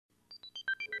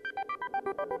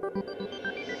Hi,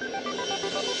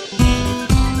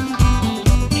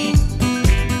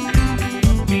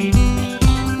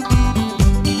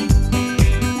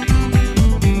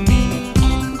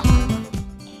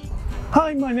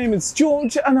 my name is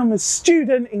George and I'm a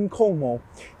student in Cornwall.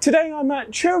 Today I'm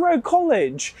at Truro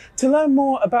College to learn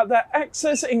more about their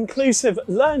Access Inclusive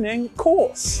Learning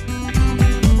course.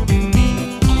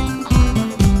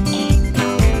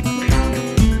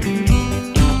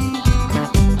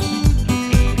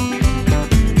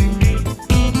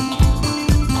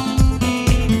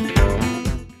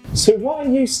 So what are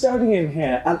you studying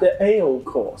here at the AL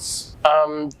course?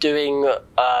 Doing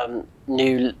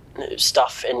new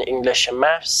stuff in English and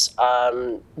maths,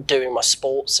 doing my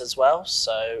sports as well,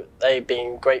 so they've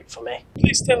been great for me.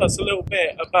 Please tell us a little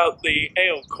bit about the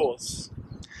AL course.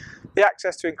 The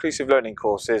Access to Inclusive Learning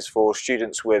course is for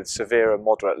students with severe and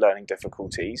moderate learning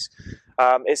difficulties.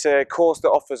 It's a course that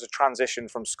offers a transition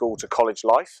from school to college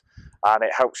life, and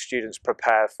it helps students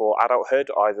prepare for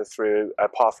adulthood either through a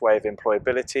pathway of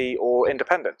employability or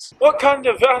independence. What kind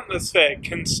of atmosphere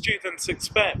can students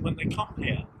expect when they come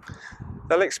here?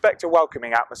 They'll expect a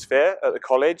welcoming atmosphere at the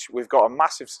college. We've got a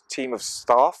massive team of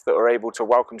staff that are able to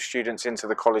welcome students into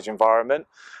the college environment,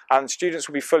 and students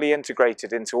will be fully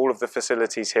integrated into all of the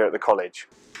facilities here at the college.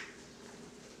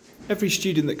 Every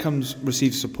student that comes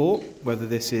receives support, whether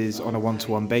this is on a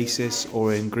one-to-one basis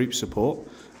or in group support,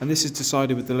 and this is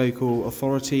decided with the local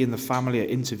authority and the family at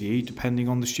interview depending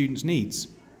on the student's needs.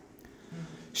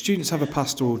 Students have a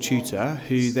pastoral tutor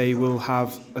who they will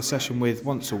have a session with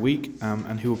once a week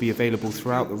and who will be available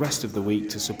throughout the rest of the week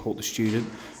to support the student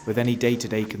with any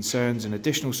day-to-day concerns and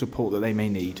additional support that they may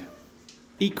need.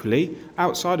 Equally,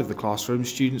 outside of the classroom,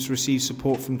 students receive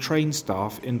support from trained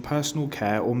staff in personal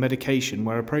care or medication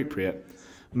where appropriate.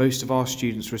 Most of our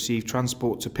students receive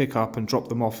transport to pick up and drop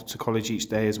them off to college each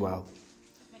day as well.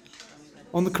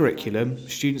 On the curriculum,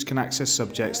 students can access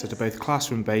subjects that are both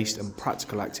classroom-based and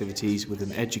practical activities with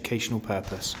an educational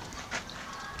purpose.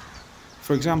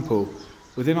 For example,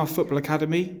 within our football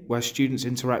academy, where students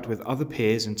interact with other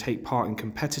peers and take part in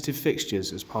competitive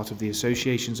fixtures as part of the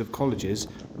associations of colleges,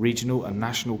 regional and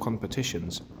national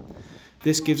competitions.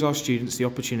 This gives our students the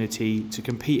opportunity to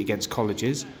compete against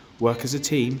colleges, work as a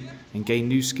team, and gain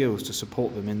new skills to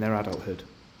support them in their adulthood.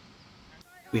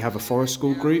 We have a forest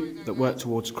school group that work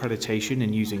towards accreditation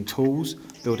in using tools,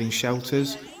 building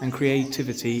shelters and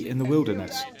creativity in the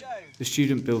wilderness. The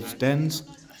student builds dens,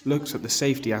 looks at the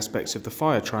safety aspects of the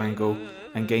fire triangle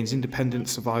and gains independent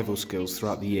survival skills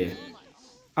throughout the year.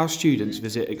 Our students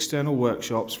visit external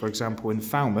workshops, for example in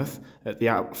Falmouth at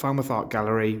the Falmouth Art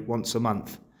Gallery once a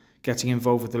month, getting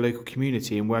involved with the local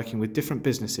community and working with different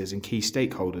businesses and key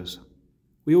stakeholders.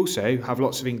 We also have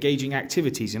lots of engaging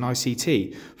activities in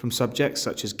ICT from subjects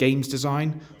such as games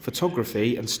design,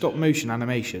 photography and stop-motion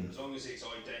animation.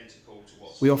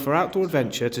 We offer outdoor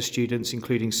adventure to students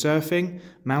including surfing,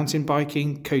 mountain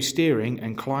biking, coast-steering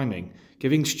and climbing,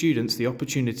 giving students the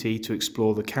opportunity to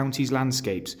explore the county's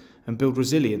landscapes and build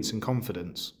resilience and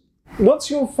confidence. What's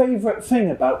your favourite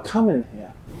thing about coming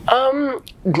here?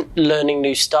 Learning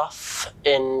new stuff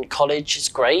in college is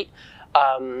great.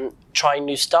 Trying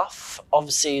new stuff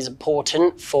obviously is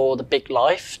important for the big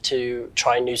life, to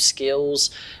try new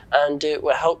skills, and it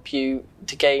will help you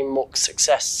to gain more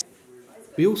success.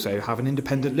 We also have an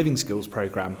independent living skills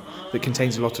programme that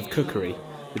contains a lot of cookery,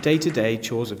 the day-to-day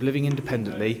chores of living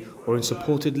independently or in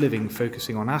supported living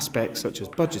focusing on aspects such as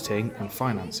budgeting and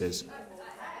finances.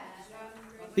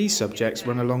 These subjects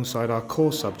run alongside our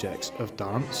core subjects of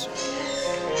dance,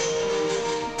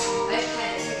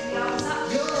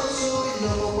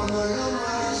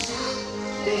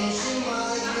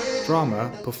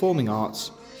 drama, performing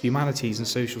arts, humanities and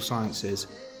social sciences,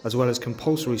 as well as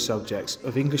compulsory subjects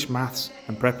of English, maths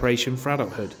and preparation for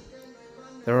adulthood.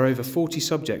 There are over 40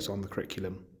 subjects on the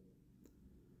curriculum.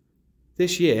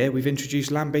 This year we've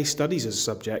introduced land-based studies as a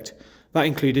subject. That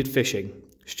included fishing.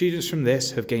 Students from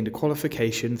this have gained a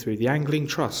qualification through the Angling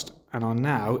Trust and are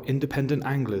now independent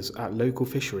anglers at local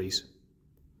fisheries.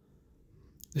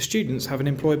 The students have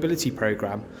an employability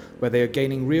programme where they are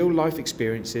gaining real-life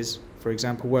experiences, for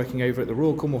example working over at the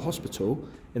Royal Cornwall Hospital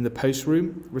in the post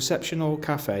room, reception or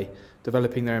cafe,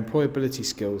 developing their employability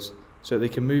skills so they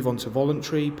can move on to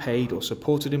voluntary, paid or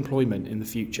supported employment in the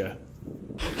future.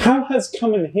 How has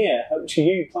coming here helped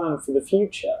you plan for the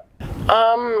future?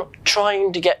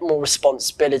 Trying to get more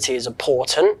responsibility is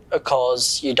important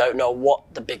because you don't know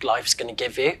what the big life's going to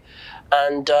give you,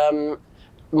 and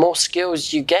more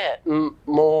skills you get,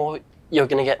 more you're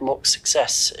going to get more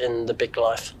success in the big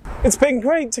life. It's been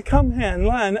great to come here and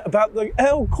learn about the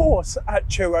L course at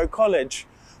Truro College.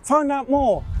 Find out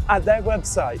more at their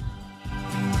website.